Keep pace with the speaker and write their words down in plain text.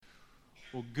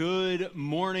Well, good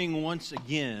morning once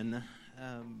again.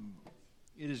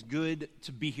 It is good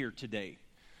to be here today.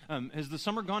 Has the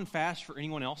summer gone fast for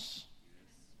anyone else?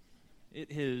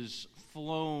 It has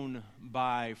flown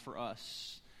by for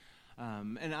us.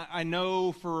 And I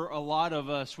know for a lot of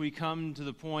us, we come to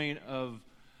the point of,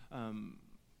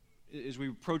 as we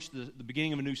approach the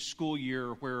beginning of a new school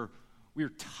year, where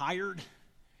we're tired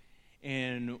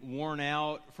and worn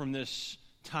out from this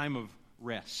time of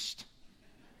rest.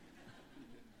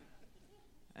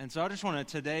 And so I just want to,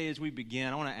 today as we begin,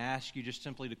 I want to ask you just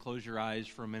simply to close your eyes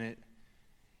for a minute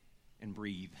and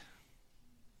breathe.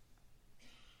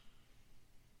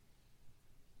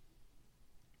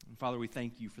 And Father, we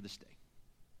thank you for this day.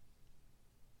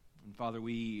 And Father,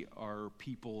 we are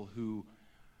people who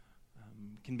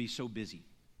can be so busy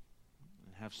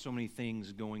and have so many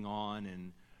things going on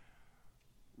and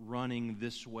running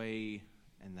this way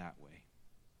and that way.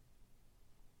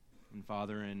 And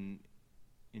Father, in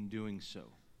doing so,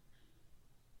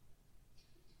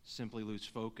 simply lose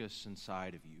focus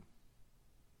inside of you.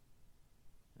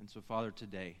 And so, Father,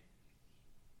 today,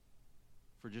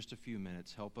 for just a few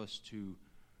minutes, help us to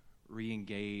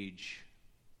re-engage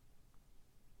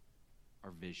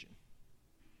our vision,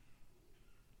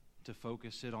 to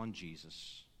focus it on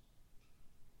Jesus.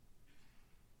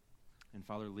 And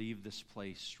Father, leave this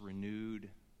place renewed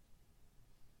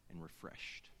and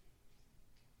refreshed.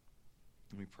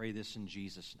 And we pray this in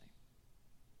Jesus'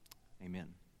 name. Amen.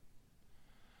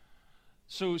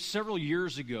 So several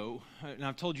years ago, and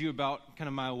I've told you about kind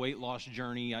of my weight loss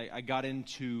journey, I got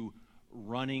into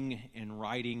running and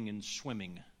riding and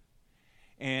swimming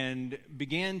and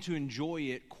began to enjoy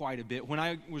it quite a bit. When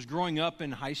I was growing up in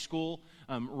high school,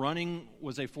 running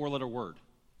was a four-letter word.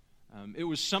 It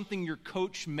was something your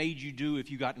coach made you do if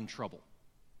you got in trouble.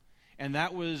 And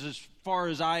that was, as far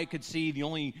as I could see, the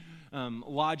only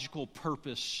logical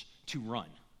purpose to run.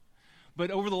 But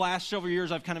over the last several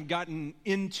years, I've kind of gotten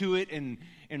into it and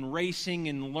racing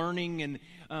and learning.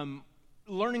 And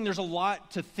learning, there's a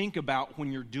lot to think about when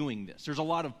you're doing this. There's a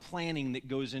lot of planning that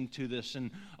goes into this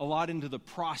and a lot into the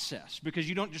process, because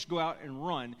you don't just go out and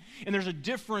run. And there's a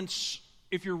difference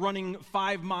if you're running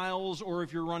 5 miles or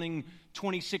if you're running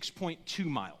 26.2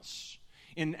 miles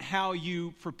in how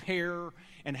you prepare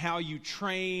and how you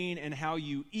train and how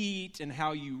you eat and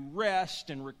how you rest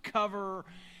and recover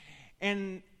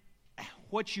and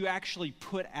what you actually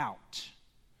put out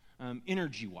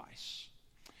energy-wise.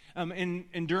 In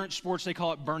endurance sports, they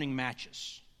call it burning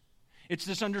matches. It's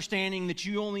this understanding that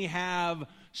you only have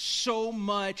so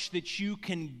much that you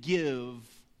can give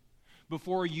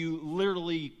before you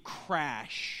literally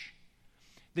crash,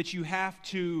 that you have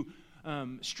to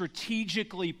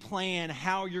strategically plan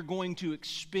how you're going to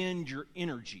expend your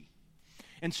energy.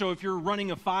 And so if you're running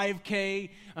a 5K,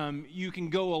 you can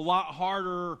go a lot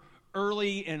harder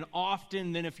early and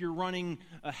often than if you're running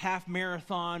a half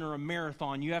marathon or a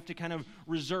marathon. You have to kind of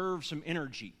reserve some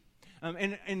energy.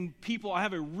 And people, I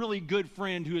have a really good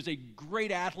friend who is a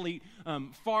great athlete,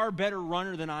 far better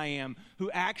runner than I am, who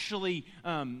actually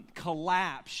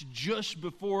collapsed just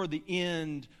before the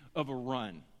end of a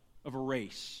run, of a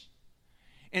race.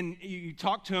 And you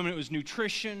talk to him, and it was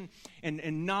nutrition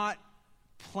and not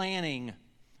planning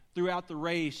throughout the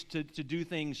race to do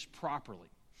things properly.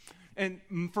 And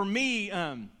for me,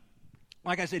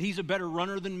 like I said, he's a better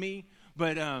runner than me,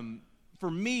 but for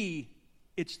me,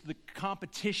 it's the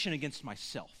competition against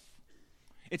myself.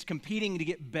 It's competing to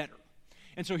get better.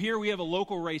 And so here we have a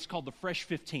local race called the Fresh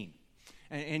 15.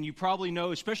 And you probably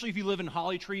know, especially if you live in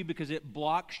Holly Tree, because it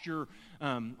blocks your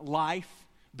life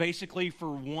basically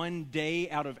for one day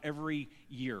out of every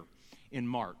year in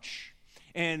March.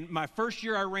 And my first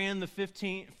year I ran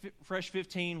the Fresh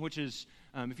 15, which is,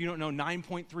 if you don't know,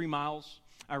 9.3 miles.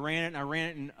 I ran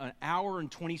it in an hour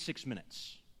and 26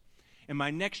 minutes. And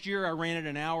my next year, I ran it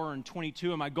an hour and 22.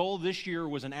 And my goal this year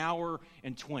was an hour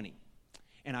and 20.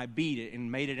 And I beat it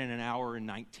and made it in an hour and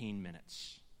 19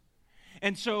 minutes.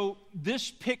 And so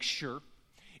this picture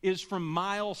is from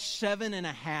mile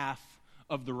 7.5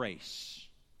 of the race.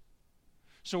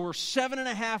 So we're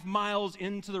 7.5 miles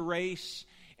into the race,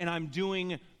 and I'm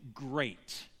doing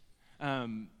great.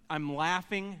 I'm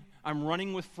laughing. I'm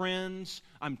running with friends,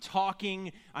 I'm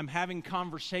talking, I'm having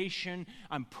conversation,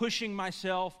 I'm pushing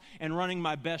myself and running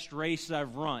my best race that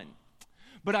I've run.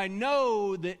 But I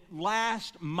know that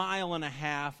last 1.5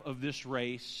 miles of this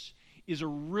race is a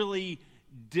really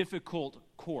difficult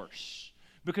course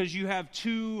because you have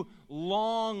 2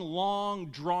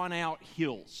 long, drawn-out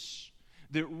hills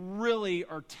that really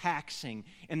are taxing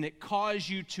and that cause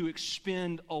you to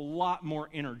expend a lot more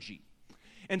energy.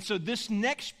 And so this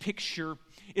next picture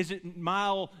is at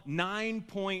mile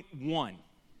 9.1.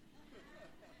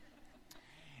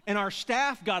 And our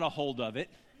staff got a hold of it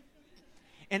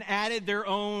and added their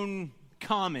own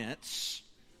comments.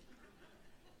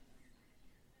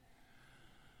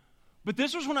 But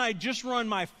this was when I had just run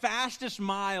my fastest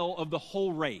mile of the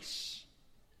whole race.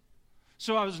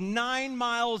 So I was 9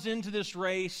 miles into this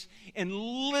race, and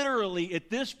literally at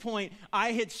this point,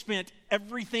 I had spent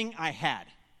everything I had.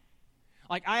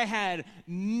 Like I had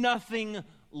nothing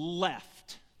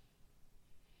left.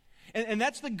 And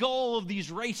that's the goal of these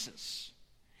races,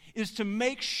 is to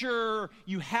make sure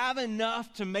you have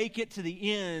enough to make it to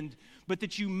the end, but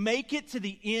that you make it to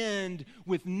the end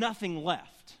with nothing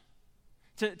left.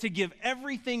 To give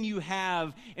everything you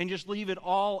have and just leave it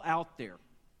all out there.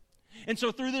 And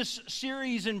so through this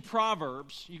series in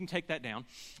Proverbs, you can take that down.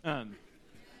 You're not going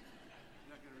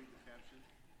to read the caption?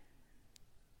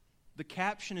 The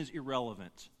caption is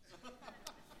irrelevant.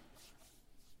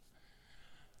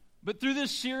 But through this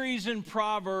series in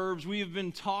Proverbs, we have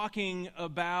been talking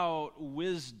about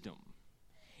wisdom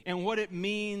and what it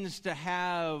means to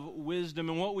have wisdom.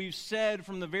 And what we've said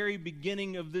from the very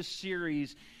beginning of this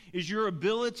series is your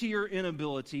ability or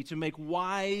inability to make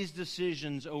wise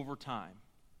decisions over time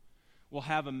will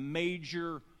have a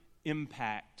major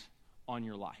impact on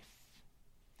your life.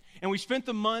 And we spent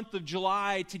the month of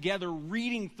July together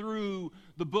reading through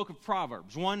the book of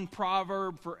Proverbs, one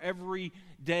proverb for every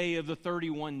day of the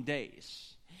 31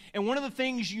 days. And one of the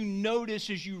things you notice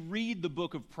as you read the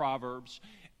book of Proverbs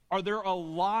are there a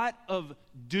lot of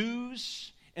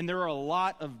do's and there are a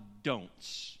lot of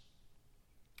don'ts.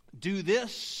 Do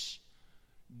this,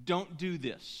 don't do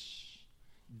this.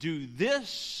 Do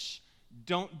this,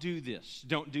 don't do this.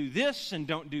 Don't do this and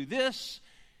don't do this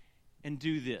and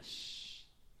do this.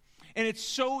 And it's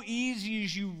so easy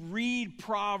as you read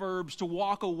Proverbs to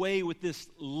walk away with this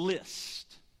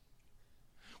list.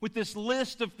 With this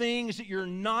list of things that you're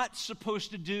not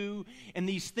supposed to do and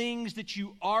these things that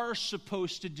you are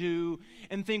supposed to do,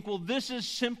 and think, well, this is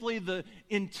simply the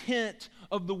intent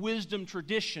of the wisdom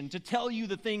tradition, to tell you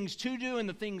the things to do and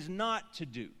the things not to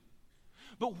do.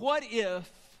 But what if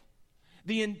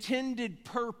the intended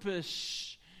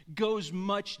purpose goes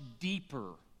much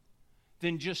deeper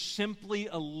than just simply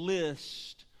a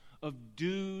list of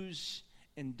do's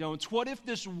and don'ts? What if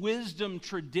this wisdom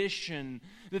tradition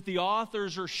that the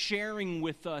authors are sharing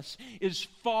with us is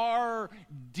far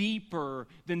deeper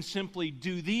than simply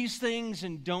do these things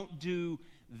and don't do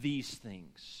these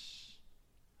things?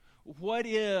 What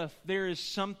if there is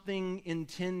something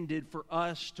intended for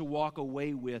us to walk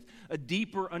away with, a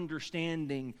deeper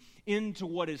understanding into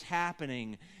what is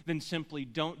happening than simply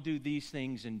don't do these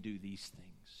things and do these things?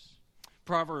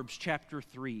 Proverbs chapter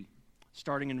 3,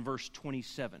 starting in verse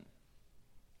 27.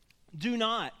 Do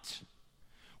not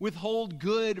withhold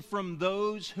good from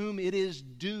those whom it is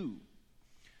due,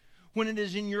 when it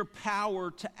is in your power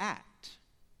to act.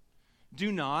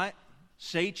 Do not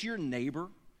say to your neighbor,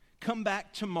 come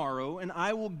back tomorrow and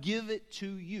I will give it to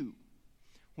you,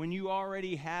 when you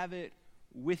already have it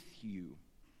with you.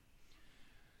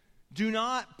 Do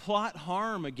not plot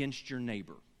harm against your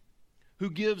neighbor, who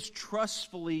lives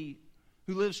trustfully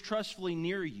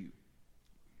near you.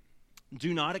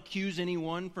 Do not accuse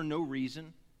anyone for no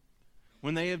reason,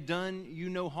 when they have done you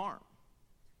no harm.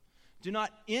 Do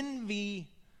not envy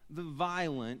the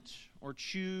violent or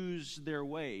choose their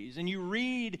ways. And you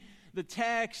read the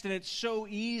text, and it's so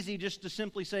easy just to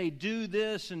simply say, do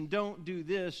this and don't do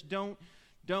this. Don't.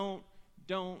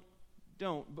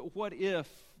 But what if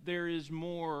there is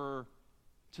more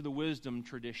to the wisdom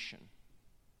tradition?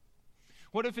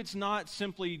 What if it's not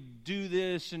simply do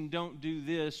this and don't do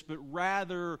this, but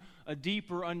rather a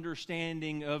deeper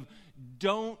understanding of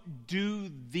don't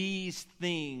do these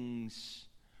things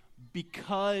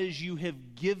because you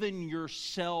have given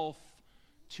yourself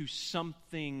to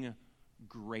something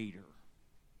greater?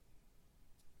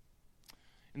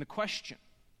 And the question,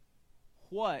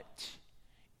 what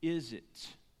is it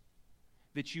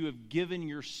that you have given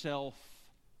yourself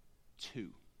to?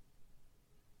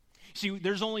 See,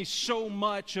 there's only so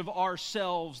much of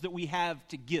ourselves that we have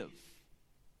to give.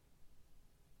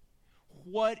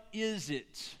 What is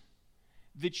it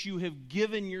that you have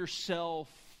given yourself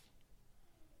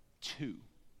to?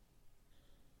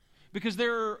 Because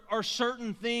there are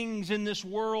certain things in this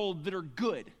world that are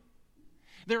good.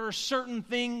 There are certain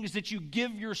things that you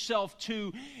give yourself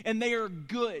to, and they are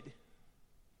good.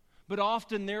 But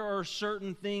often there are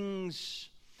certain things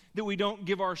that we don't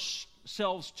give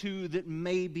ourselves to that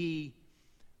may be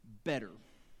better.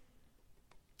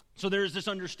 So there is this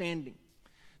understanding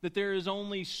that there is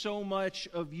only so much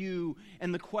of you,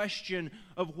 and the question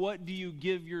of what do you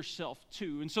give yourself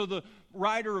to. And so the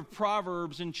writer of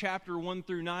Proverbs in chapter 1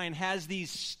 through 9 has these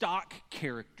stock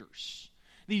characters,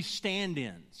 these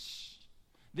stand-ins,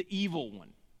 the evil one,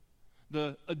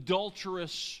 the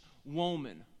adulterous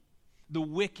woman, the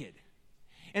wicked.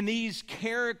 And these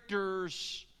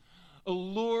characters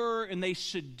allure and they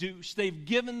seduce. They've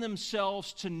given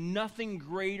themselves to nothing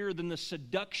greater than the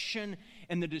seduction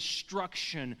and the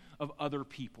destruction of other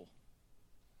people.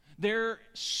 Their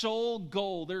sole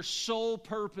goal, their sole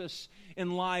purpose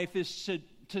in life is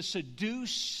to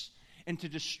seduce and to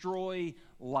destroy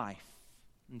life.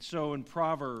 And so in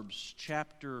Proverbs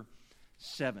chapter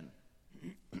 7,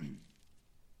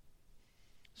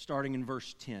 starting in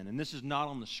verse 10, and this is not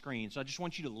on the screen, so I just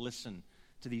want you to listen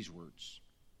to these words.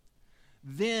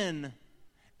 Then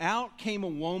out came a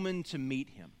woman to meet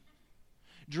him,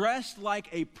 dressed like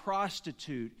a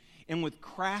prostitute and with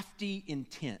crafty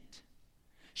intent.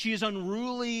 She is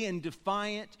unruly and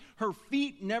defiant. Her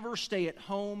feet never stay at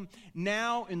home.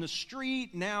 Now in the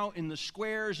street, now in the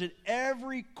squares, at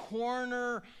every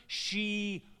corner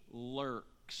she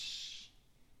lurks.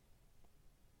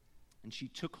 And she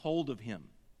took hold of him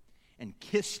and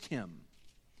kissed him.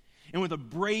 And with a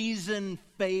brazen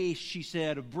face, she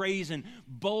said, a brazen,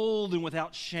 bold and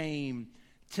without shame,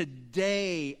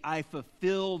 today I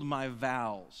fulfilled my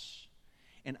vows,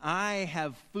 and I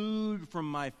have food from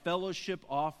my fellowship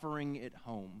offering at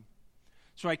home.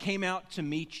 So I came out to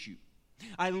meet you.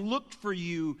 I looked for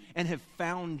you and have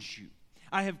found you.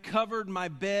 I have covered my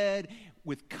bed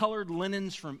with colored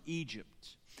linens from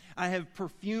Egypt. I have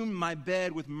perfumed my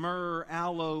bed with myrrh,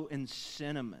 aloe, and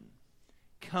cinnamon.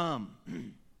 Come,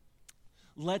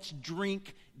 let's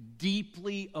drink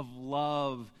deeply of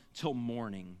love till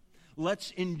morning.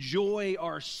 Let's enjoy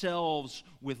ourselves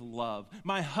with love.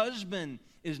 My husband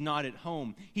is not at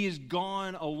home. He has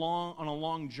gone on a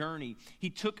long journey.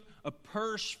 He took a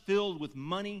purse filled with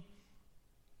money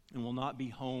and will not be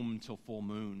home till full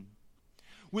moon.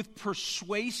 With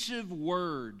persuasive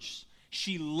words,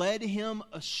 she led him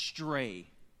astray.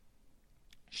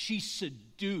 She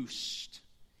seduced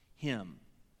him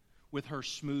with her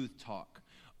smooth talk.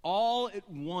 All at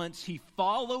once he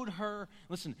followed her,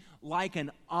 listen, like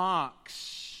an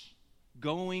ox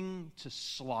going to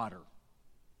slaughter,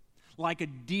 like a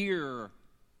deer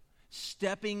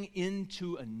stepping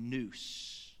into a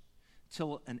noose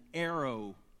till an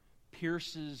arrow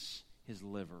pierces his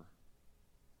liver,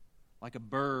 like a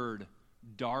bird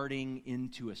darting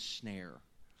into a snare,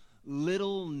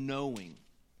 little knowing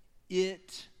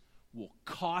it will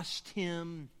cost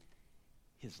him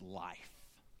his life.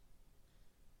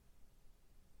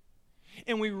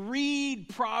 And we read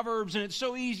Proverbs, and it's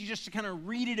so easy just to kind of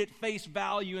read it at face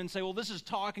value and say, well, this is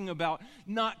talking about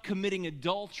not committing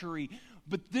adultery.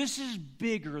 But this is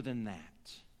bigger than that.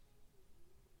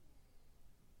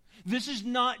 This is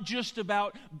not just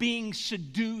about being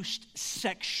seduced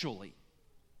sexually.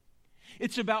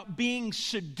 It's about being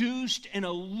seduced and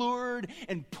allured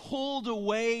and pulled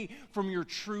away from your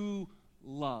true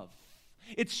love.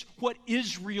 It's what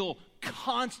Israel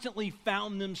constantly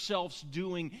found themselves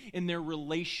doing in their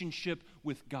relationship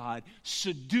with God.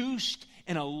 Seduced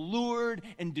and allured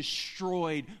and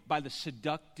destroyed by the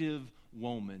seductive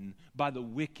woman, by the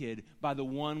wicked, by the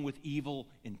one with evil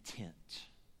intent.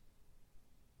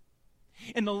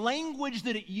 And the language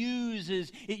that it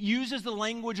uses the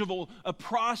language of a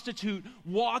prostitute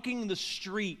walking the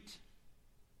street.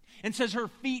 And says her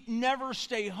feet never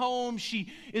stay home.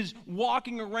 She is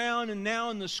walking around and now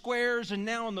in the squares and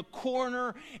now in the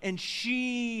corner. And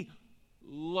she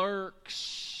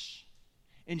lurks.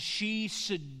 And she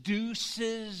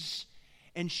seduces.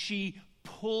 And she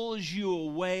pulls you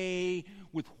away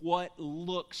with what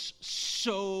looks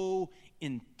so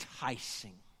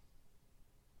enticing.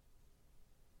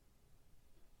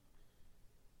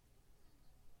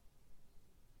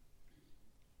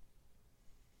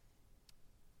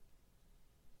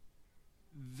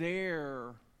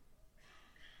 There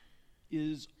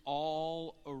is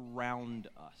all around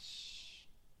us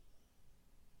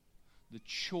the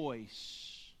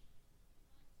choice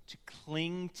to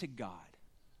cling to God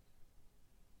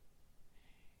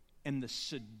and the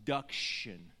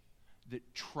seduction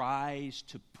that tries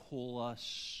to pull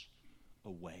us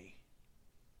away.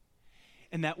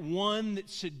 And that one that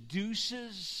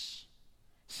seduces,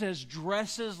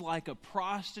 dresses like a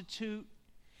prostitute,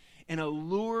 and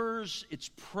allures its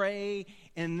prey,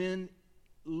 and then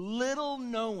little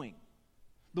knowing,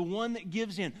 the one that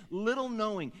gives in, little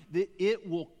knowing that it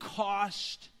will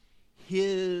cost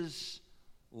his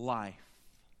life.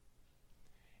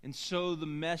 And so the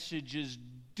message is,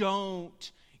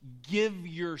 don't give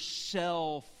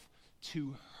yourself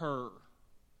to her.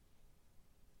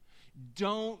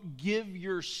 Don't give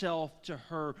yourself to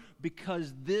her,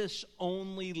 because this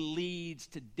only leads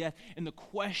to death. And the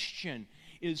question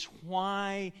is,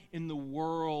 why in the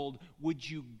world would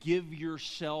you give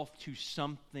yourself to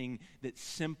something that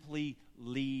simply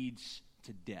leads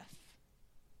to death?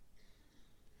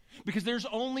 Because there's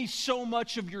only so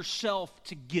much of yourself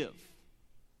to give.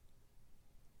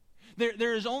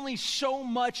 There is only so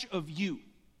much of you.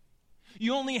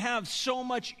 You only have so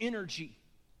much energy.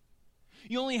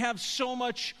 You only have so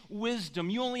much wisdom.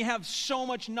 You only have so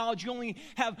much knowledge. You only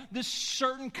have this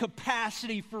certain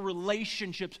capacity for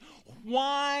relationships.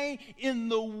 Why in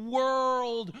the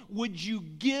world would you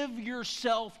give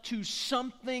yourself to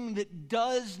something that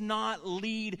does not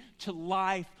lead to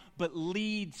life, but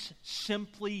leads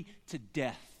simply to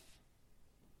death?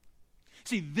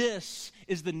 See, this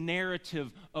is the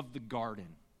narrative of the garden.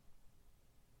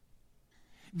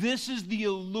 This is the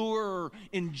allure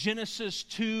in Genesis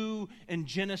 2 and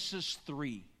Genesis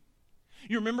 3.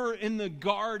 You remember in the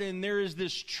garden, there is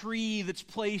this tree that's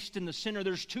placed in the center.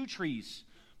 There's two trees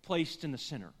placed in the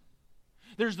center.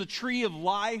 There's the tree of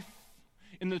life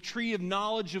and the tree of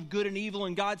knowledge of good and evil.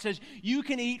 And God says, you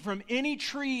can eat from any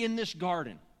tree in this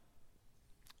garden.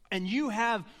 And you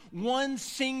have one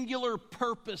singular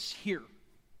purpose here: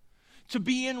 to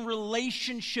be in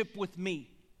relationship with me.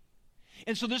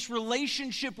 And so this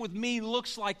relationship with me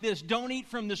looks like this. Don't eat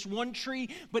from this one tree,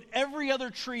 but every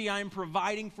other tree I'm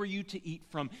providing for you to eat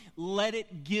from. Let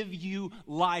it give you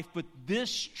life, but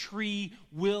this tree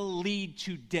will lead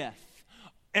to death.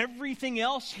 Everything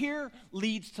else here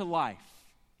leads to life.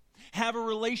 Have a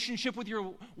relationship with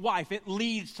your wife, it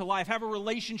leads to life. Have a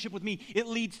relationship with me, it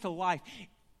leads to life.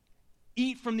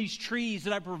 Eat from these trees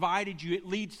that I provided you, it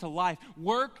leads to life.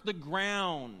 Work the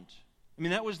ground. I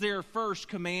mean, that was their first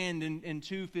command in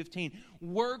 2:15.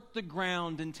 Work the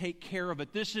ground and take care of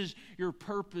it. This is your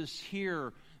purpose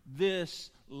here. This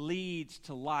leads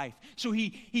to life. So he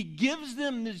gives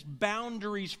them these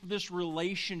boundaries for this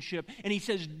relationship, and he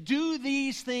says, do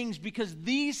these things because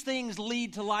these things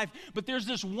lead to life. But there's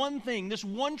this one thing, this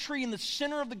one tree in the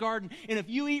center of the garden, and if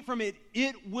you eat from it,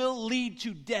 it will lead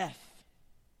to death.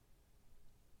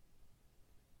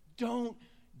 Don't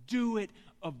do it.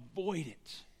 Avoid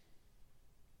it.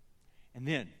 And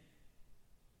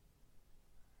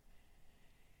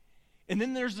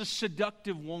then there's the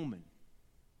seductive woman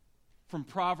from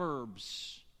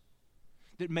Proverbs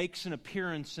that makes an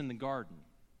appearance in the garden.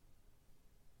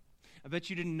 I bet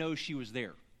you didn't know she was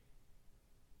there.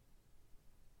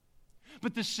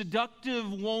 But the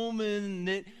seductive woman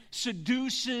that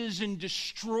seduces and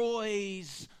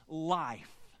destroys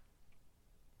life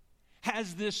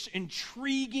has this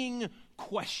intriguing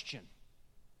question.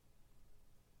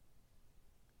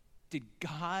 Did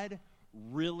God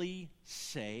really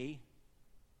say,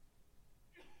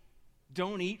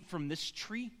 don't eat from this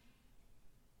tree?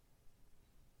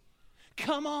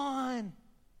 Come on.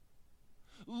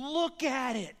 Look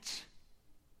at it.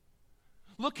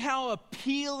 Look how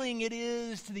appealing it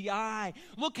is to the eye.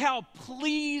 Look how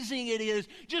pleasing it is.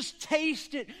 Just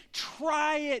taste it.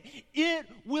 Try it. It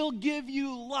will give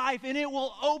you life, and it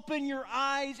will open your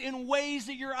eyes in ways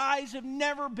that your eyes have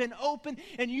never been opened,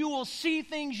 and you will see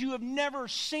things you have never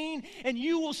seen, and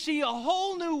you will see a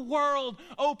whole new world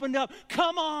opened up.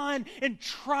 Come on and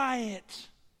try it.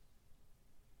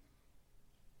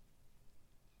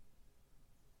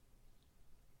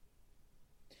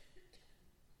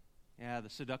 Yeah,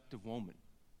 the seductive woman.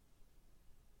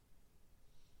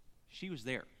 She was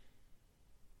there.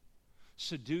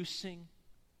 Seducing,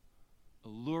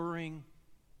 alluring,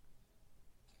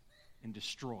 and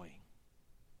destroying.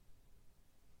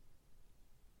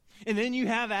 And then you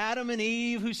have Adam and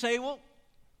Eve who say, well,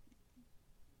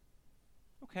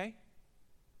 okay.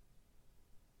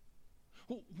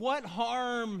 What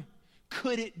harm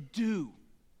could it do?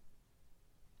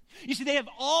 You see, they have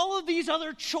all of these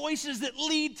other choices that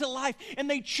lead to life, and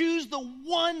they choose the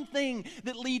one thing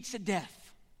that leads to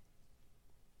death.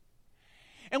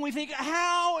 And we think,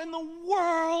 how in the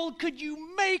world could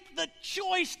you make the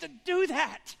choice to do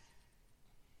that?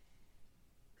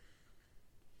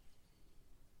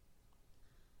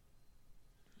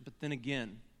 But then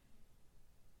again,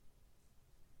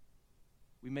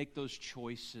 we make those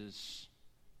choices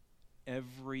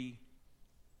every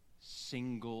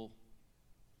single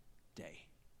day.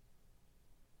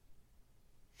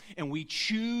 And we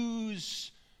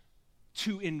choose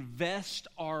to invest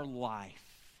our life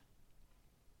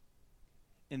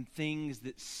in things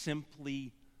that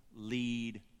simply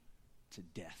lead to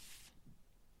death.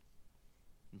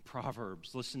 In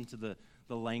Proverbs, listen to the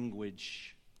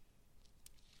language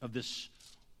of this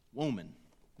woman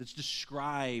that's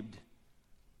described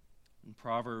in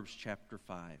Proverbs chapter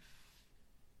 5.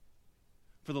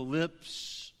 For the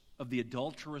lips of the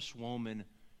adulterous woman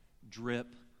drip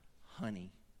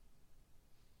honey.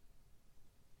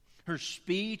 Her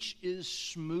speech is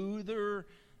smoother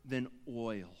than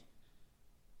oil.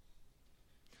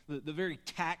 The very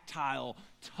tactile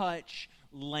touch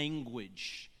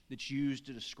language that's used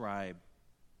to describe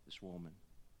this woman.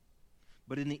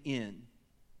 But in the end,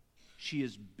 she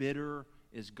is bitter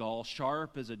as gall,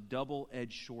 sharp as a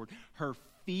double-edged sword. Her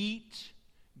feet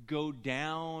go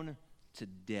down to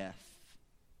death.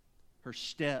 Her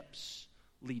steps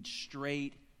lead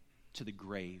straight to the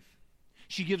grave.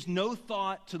 She gives no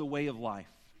thought to the way of life.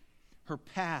 Her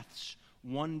paths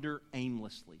wander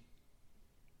aimlessly.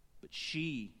 But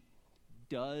she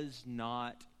does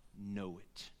not know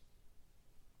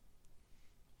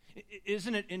it.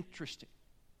 Isn't it interesting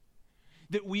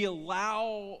that we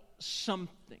allow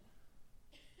something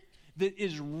that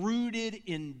is rooted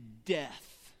in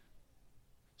death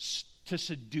to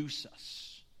seduce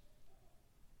us?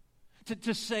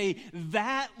 To say,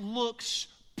 that looks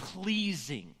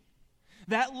pleasing.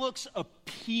 That looks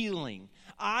appealing.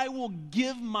 I will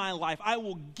give my life, I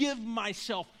will give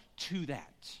myself to that.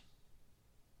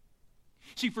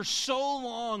 See, for so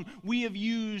long, we have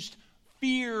used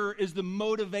fear as the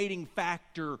motivating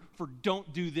factor for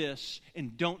don't do this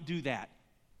and don't do that.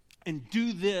 And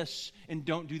do this and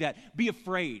don't do that. Be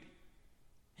afraid.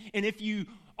 And if you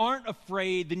aren't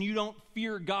afraid, then you don't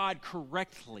fear God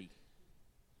correctly.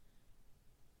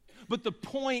 But the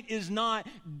point is not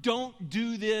don't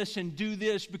do this and do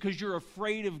this because you're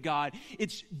afraid of God.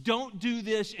 It's don't do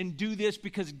this and do this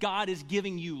because God is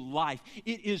giving you life.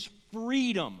 It is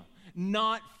freedom,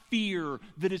 not fear,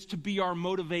 that is to be our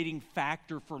motivating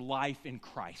factor for life in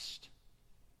Christ.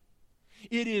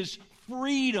 It is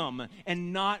freedom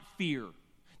and not fear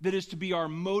that is to be our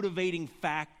motivating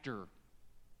factor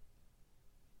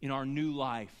in our new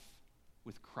life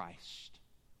with Christ.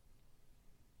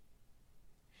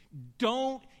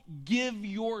 Don't give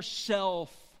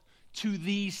yourself to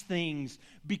these things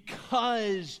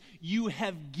because you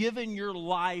have given your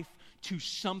life to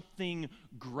something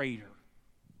greater.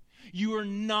 You are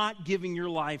not giving your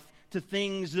life to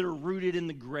things that are rooted in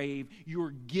the grave. You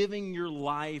are giving your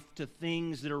life to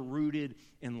things that are rooted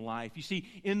in life. You see,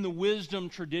 in the wisdom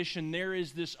tradition, there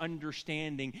is this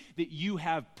understanding that you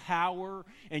have power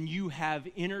and you have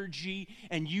energy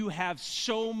and you have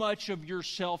so much of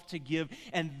yourself to give,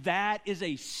 and that is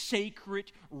a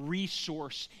sacred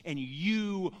resource, and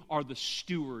you are the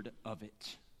steward of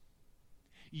it.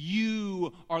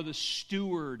 You are the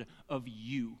steward of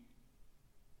you.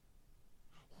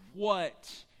 What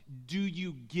do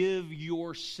you give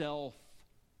yourself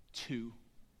to?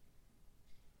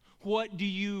 What do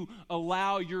you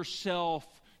allow yourself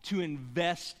to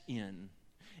invest in?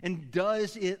 And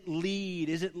does it lead?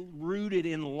 Is it rooted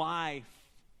in life?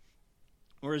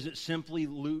 Or is it simply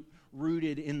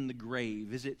rooted in the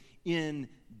grave? Is it in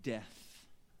death?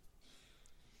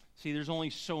 See, there's only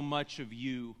so much of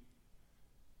you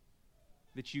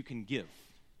that you can give.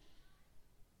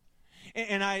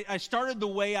 And I started the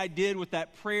way I did with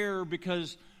that prayer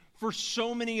because for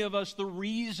so many of us, the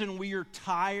reason we are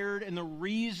tired and the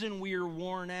reason we are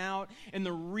worn out and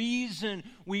the reason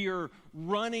we are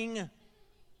running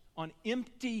on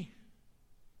empty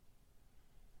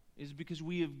is because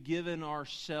we have given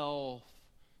ourselves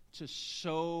to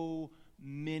so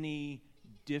many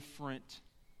different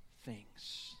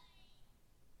things.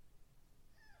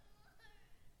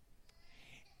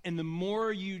 And the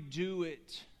more you do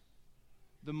it,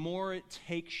 the more it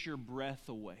takes your breath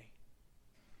away.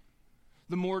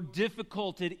 The more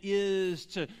difficult it is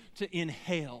to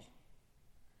inhale.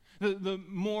 The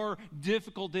more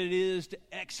difficult it is to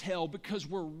exhale because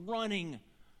we're running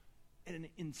at an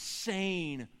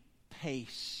insane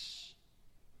pace.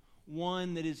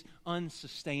 One that is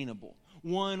unsustainable.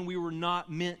 One we were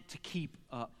not meant to keep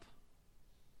up.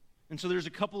 And so there's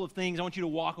a couple of things I want you to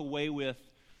walk away with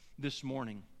this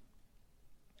morning.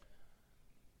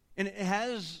 And it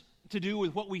has to do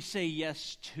with what we say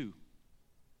yes to.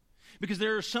 Because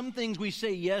there are some things we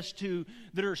say yes to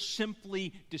that are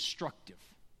simply destructive.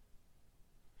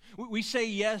 We say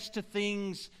yes to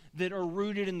things that are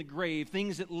rooted in the grave,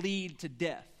 things that lead to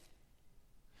death,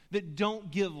 that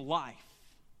don't give life.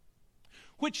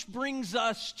 Which brings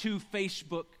us to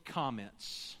Facebook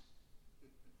comments.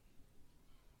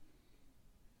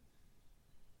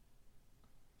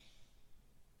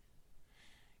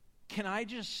 Can I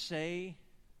just say,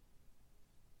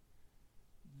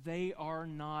 they are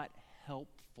not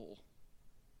helpful.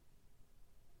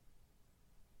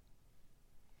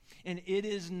 And it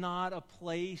is not a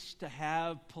place to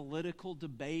have political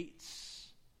debates.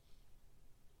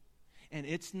 And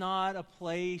it's not a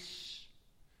place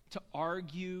to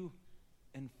argue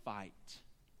and fight.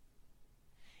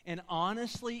 And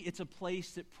honestly, it's a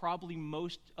place that probably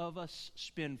most of us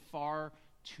spend far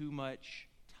too much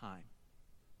time.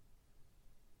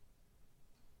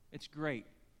 It's great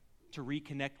to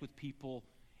reconnect with people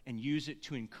and use it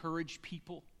to encourage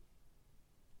people,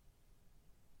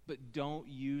 but don't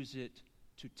use it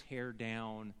to tear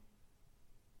down,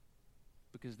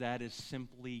 because that is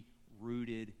simply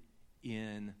rooted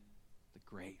in the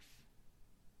grave.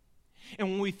 And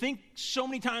when we think so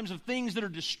many times of things that are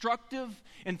destructive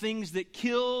and things that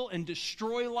kill and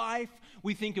destroy life,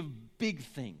 we think of big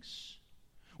things.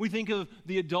 We think of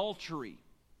the adultery,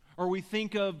 or we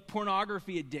think of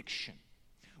pornography addiction.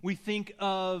 We think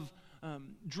of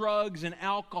drugs and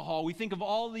alcohol. We think of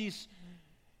all these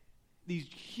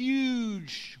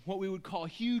huge, what we would call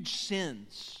huge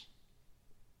sins.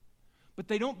 But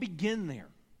they don't begin there.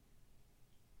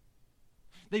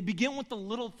 They begin with the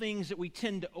little things that we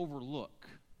tend to overlook.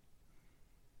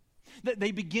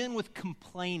 They begin with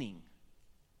complaining.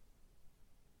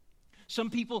 Some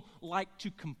people like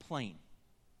to complain.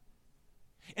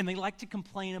 And they like to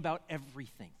complain about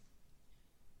everything.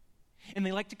 And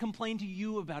they like to complain to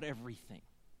you about everything.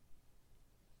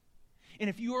 And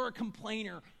if you are a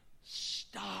complainer,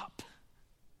 stop.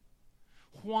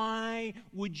 Why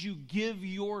would you give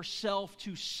yourself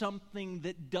to something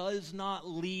that does not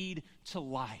lead to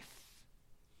life?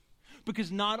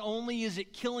 Because not only is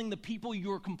it killing the people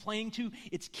you are complaining to,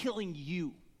 it's killing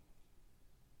you.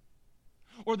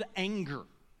 Or the anger.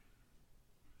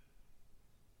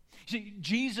 See,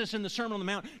 Jesus in the Sermon on the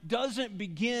Mount doesn't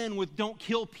begin with don't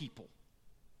kill people.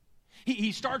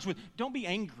 He starts with don't be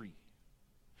angry.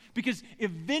 Because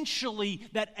eventually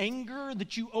that anger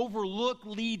that you overlook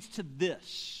leads to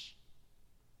this.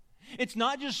 It's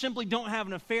not just simply don't have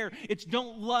an affair, it's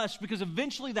don't lust, because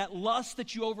eventually that lust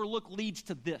that you overlook leads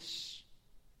to this.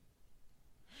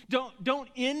 Don't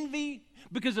envy,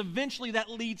 because eventually that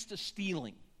leads to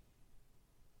stealing.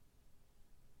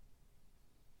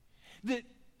 That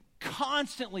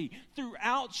constantly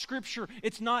throughout Scripture,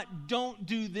 it's not don't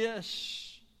do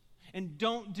this and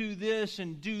don't do this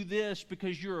and do this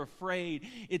because you're afraid.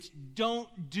 It's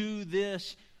don't do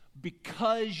this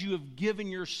because you have given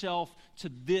yourself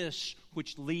to this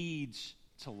which leads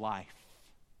to life.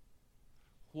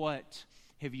 What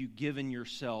have you given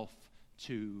yourself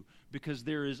to? Because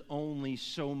there is only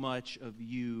so much of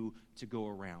you to go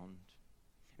around.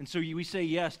 And so we say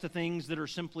yes to things that are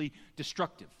simply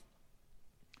destructive.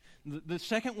 The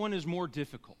second one is more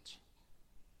difficult.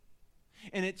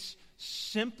 And it's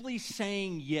simply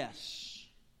saying yes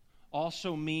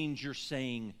also means you're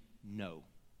saying no.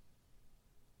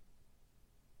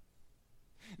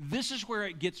 This is where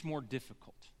it gets more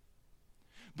difficult.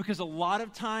 Because a lot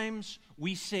of times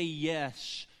we say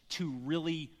yes to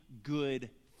really good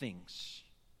things.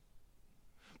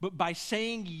 But by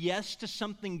saying yes to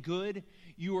something good,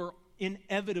 you are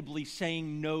inevitably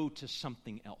saying no to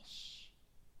something else.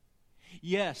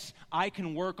 Yes, I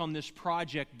can work on this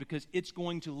project because it's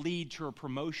going to lead to a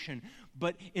promotion,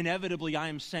 but inevitably I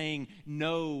am saying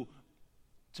no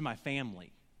to my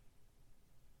family.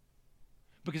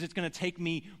 Because it's going to take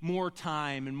me more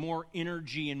time and more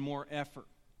energy and more effort.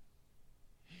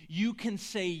 You can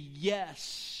say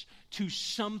yes to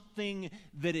something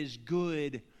that is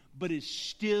good, but is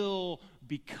still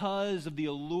because of the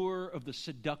allure of the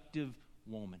seductive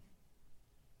woman.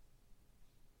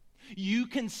 You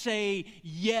can say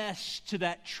yes to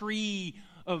that tree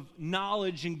of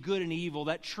knowledge and good and evil,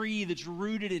 that tree that's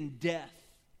rooted in death,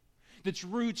 that's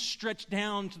roots stretched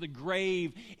down to the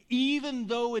grave, even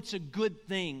though it's a good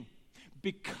thing,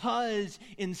 because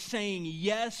in saying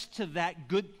yes to that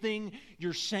good thing,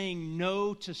 you're saying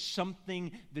no to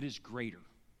something that is greater.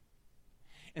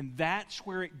 And that's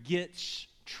where it gets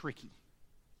tricky.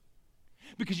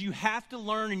 Because you have to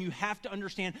learn and you have to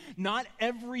understand not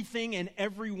everything and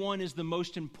everyone is the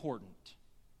most important.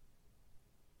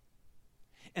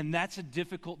 And that's a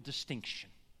difficult distinction.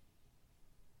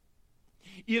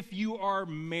 If you are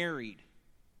married,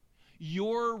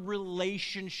 your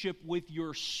relationship with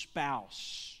your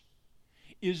spouse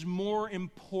is more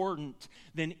important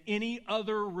than any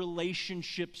other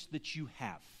relationships that you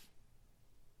have.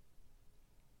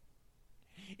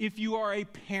 If you are a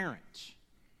parent,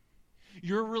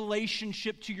 your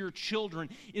relationship to your children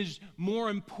is more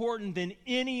important than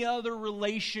any other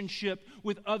relationship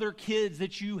with other kids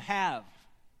that you have.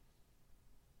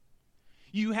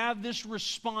 You have this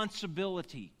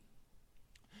responsibility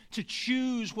to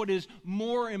choose what is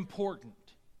more important,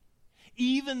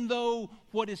 even though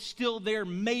what is still there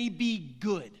may be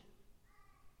good.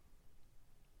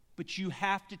 But you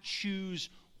have to choose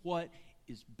what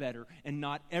is better. And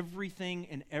not everything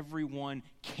and everyone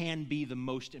can be the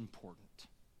most important.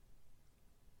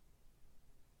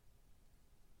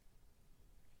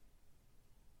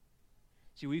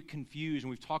 See, we confuse, and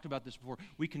we've talked about this before,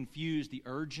 we confuse the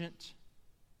urgent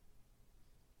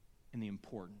and the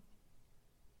important.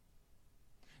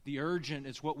 The urgent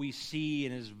is what we see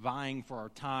and is vying for our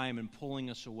time and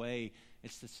pulling us away.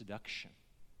 It's the seduction.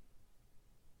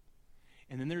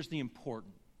 And then there's the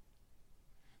important.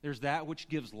 There's that which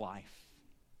gives life.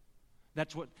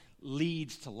 That's what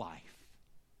leads to life.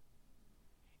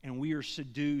 And we are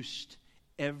seduced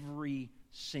every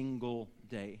single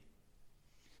day.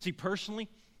 See, personally,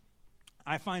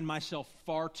 I find myself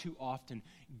far too often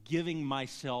giving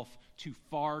myself to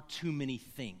far too many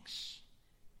things.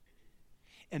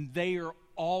 And they are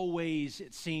always,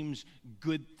 it seems,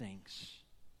 good things.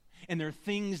 And they're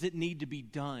things that need to be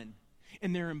done.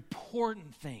 And they're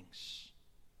important things.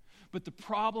 But the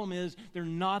problem is, they're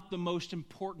not the most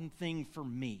important thing for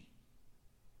me.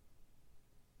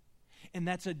 And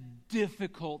that's a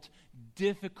difficult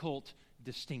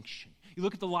distinction. You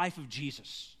look at the life of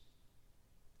Jesus.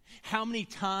 How many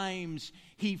times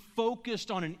he focused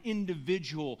on an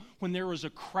individual when there was a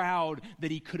crowd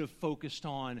that he could have focused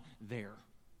on there.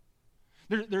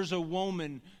 There's a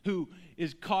woman who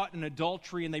is caught in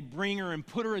adultery, and they bring her and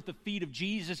put her at the feet of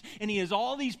Jesus, and he has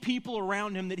all these people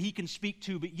around him that he can speak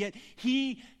to, but yet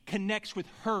he connects with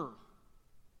her.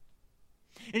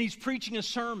 And he's preaching a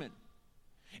sermon,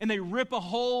 and they rip a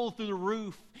hole through the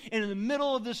roof, and in the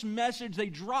middle of this message, they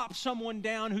drop someone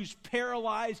down who's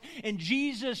paralyzed, and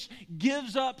Jesus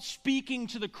gives up speaking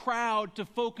to the crowd to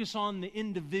focus on the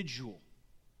individual.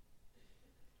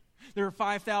 There are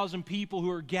 5,000 people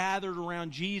who are gathered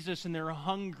around Jesus, and they're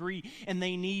hungry and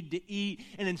they need to eat.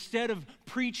 And instead of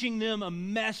preaching them a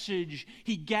message,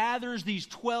 he gathers these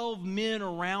 12 men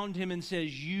around him and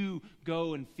says, "You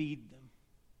go and feed them."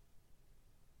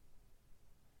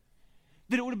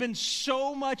 That it would have been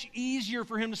so much easier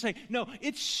for him to say, "No,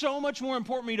 it's so much more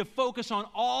important for me to focus on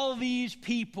all these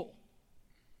people."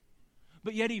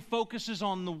 But yet he focuses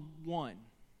on the one.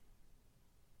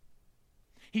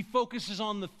 He focuses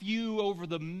on the few over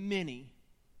the many.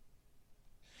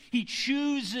 He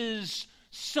chooses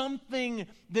something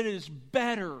that is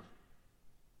better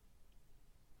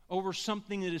over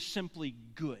something that is simply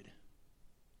good.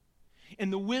 And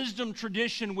the wisdom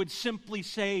tradition would simply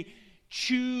say,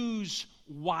 choose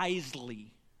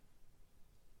wisely.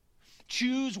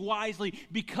 Choose wisely,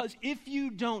 because if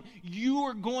you don't, you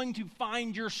are going to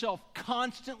find yourself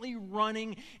constantly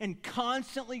running and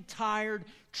constantly tired,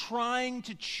 trying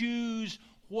to choose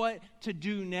what to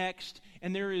do next.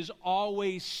 And there is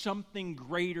always something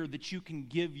greater that you can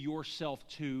give yourself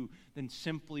to than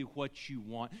simply what you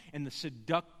want. And the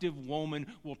seductive woman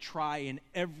will try in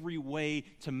every way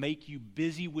to make you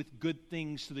busy with good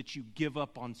things so that you give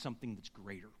up on something that's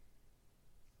greater.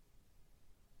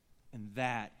 And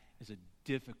that is a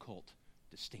difficult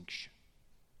distinction.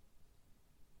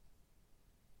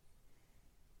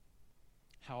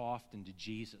 How often did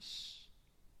Jesus,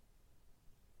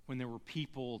 when there were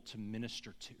people to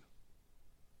minister to,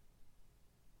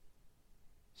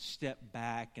 step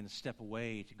back and step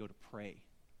away to go to pray?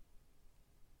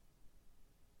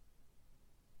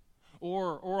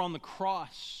 Or on the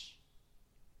cross,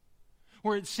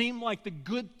 where it seemed like the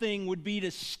good thing would be to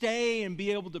stay and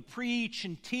be able to preach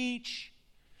and teach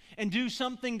and do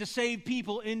something to save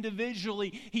people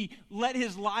individually. He let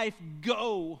his life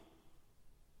go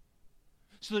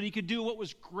so that he could do what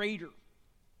was greater.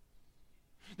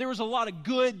 There was a lot of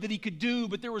good that he could do,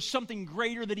 but there was something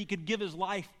greater that he could give his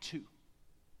life to.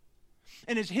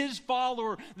 And as his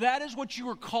follower, that is what you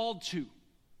are called to.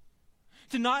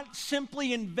 To not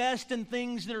simply invest in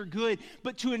things that are good,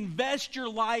 but to invest your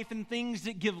life in things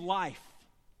that give life.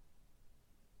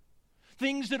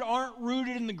 Things that aren't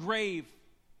rooted in the grave.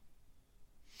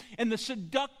 And the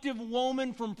seductive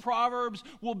woman from Proverbs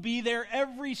will be there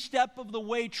every step of the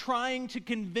way trying to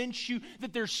convince you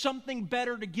that there's something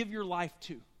better to give your life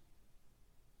to.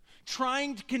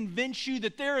 Trying to convince you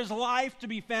that there is life to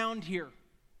be found here.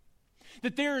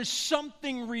 That there is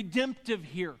something redemptive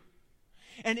here.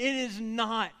 And it is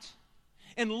not.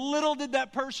 And little did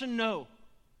that person know,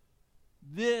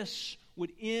 this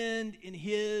would end in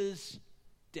his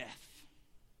death.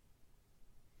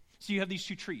 So you have these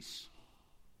two trees.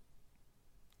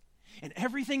 And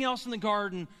everything else in the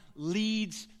garden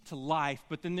leads to life.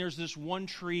 But then there's this one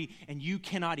tree, and you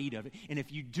cannot eat of it. And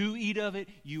if you do eat of it,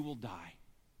 you will die.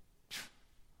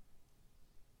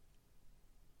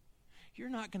 You're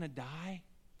not going to die.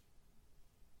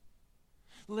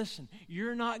 Listen,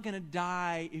 you're not going to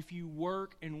die if you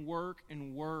work and work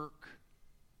and work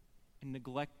and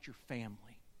neglect your family.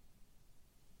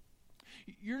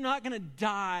 You're not going to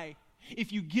die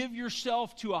if you give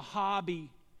yourself to a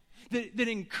hobby that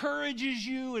encourages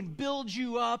you and builds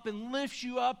you up and lifts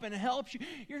you up and helps you.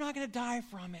 You're not going to die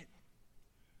from it.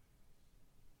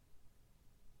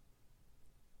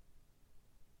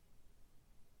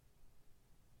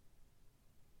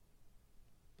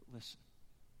 But listen,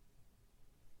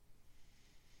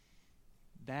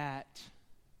 that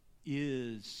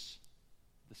is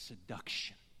the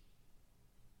seduction.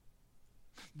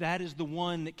 That is the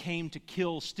one that came to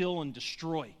kill, steal, and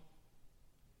destroy.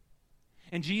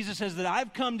 And Jesus says that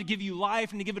I've come to give you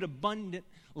life and to give it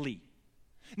abundantly.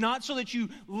 Not so that you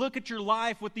look at your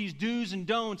life with these do's and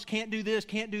don'ts, can't do this,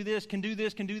 can do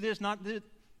this, not this.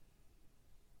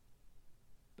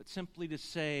 But simply to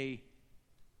say,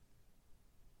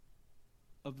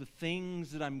 of the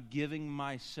things that I'm giving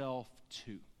myself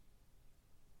to,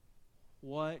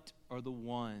 what are the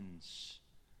ones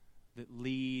that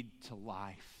lead to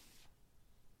life?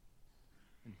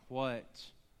 And what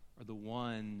are the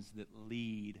ones that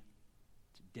lead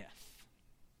to death?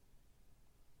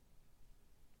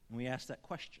 And we ask that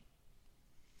question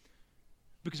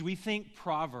because we think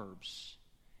Proverbs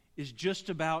is just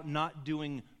about not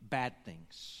doing bad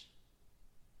things,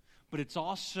 but it's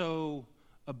also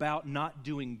about not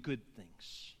doing good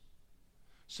things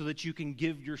so that you can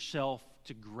give yourself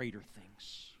to greater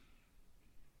things.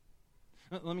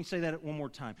 Let me say that one more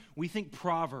time. We think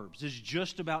Proverbs is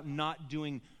just about not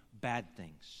doing bad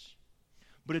things,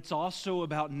 but it's also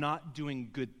about not doing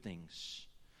good things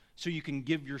so you can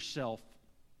give yourself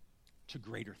to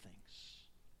greater things.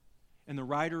 And the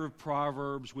writer of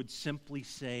Proverbs would simply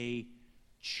say,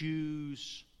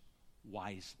 choose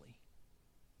wisely,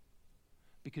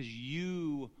 because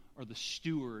you are the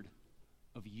steward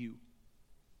of you.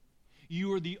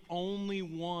 You are the only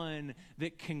one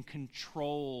that can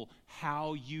control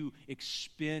how you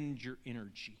expend your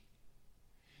energy.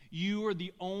 You are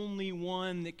the only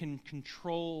one that can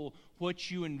control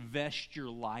what you invest your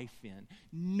life in.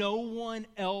 No one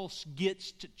else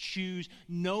gets to choose.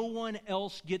 No one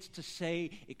else gets to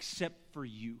say except for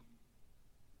you.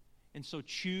 And so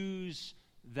choose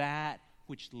that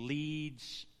which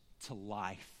leads to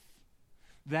life.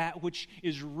 That which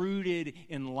is rooted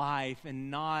in life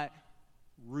and not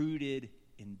rooted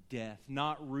in death,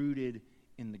 not rooted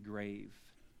in the grave.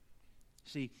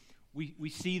 See, we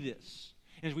see this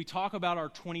as we talk about our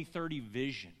 2030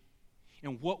 vision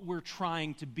and what we're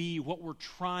trying to be, what we're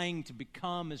trying to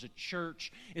become as a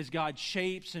church, as God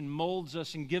shapes and molds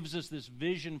us and gives us this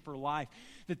vision for life,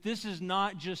 that this is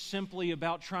not just simply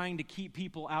about trying to keep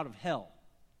people out of hell.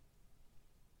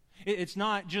 It's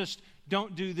not just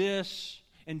don't do this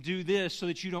and do this so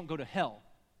that you don't go to hell.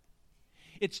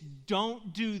 It's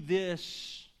don't do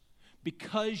this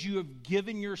because you have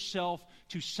given yourself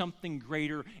to something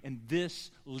greater, and this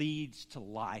leads to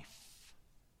life.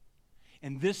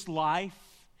 And this life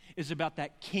is about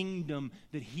that kingdom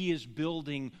that He is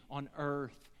building on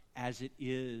earth as it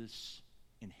is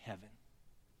in heaven.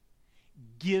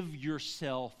 Give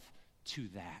yourself to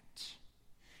that.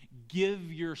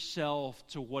 Give yourself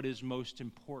to what is most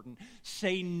important.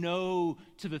 Say no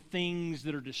to the things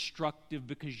that are destructive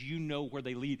because you know where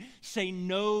they lead. Say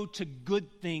no to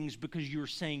good things because you're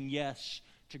saying yes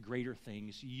to greater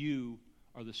things. You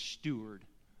are the steward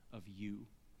of you.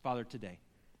 Father, today,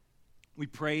 we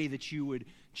pray that you would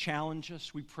challenge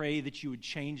us. We pray that you would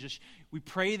change us. We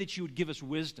pray that you would give us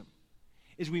wisdom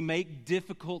as we make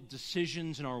difficult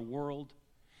decisions in our world.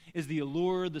 Is the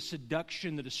allure, the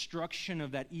seduction, the destruction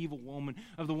of that evil woman,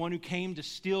 of the one who came to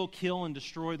steal, kill, and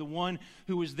destroy, the one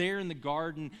who was there in the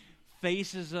garden,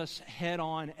 faces us head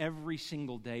on every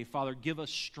single day. Father, give us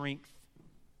strength.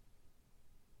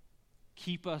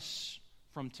 Keep us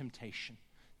from temptation.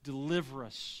 Deliver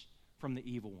us from the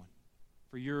evil one.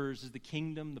 For yours is the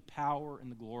kingdom, the power,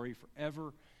 and the glory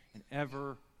forever and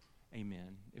ever.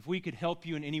 Amen. If we could help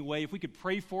you in any way, if we could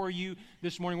pray for you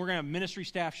this morning, we're going to have ministry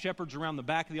staff, shepherds around the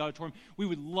back of the auditorium. We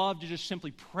would love to just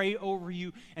simply pray over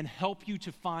you and help you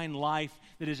to find life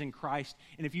that is in Christ.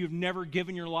 And if you have never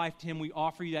given your life to Him, we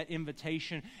offer you that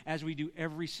invitation as we do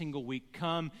every single week.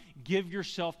 Come, give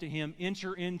yourself to Him,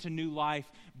 enter into new life,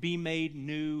 be made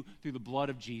new through the blood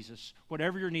of Jesus.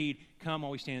 Whatever your need, come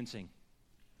while we stand and sing.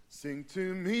 Sing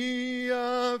to me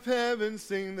of heaven,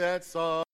 sing that song.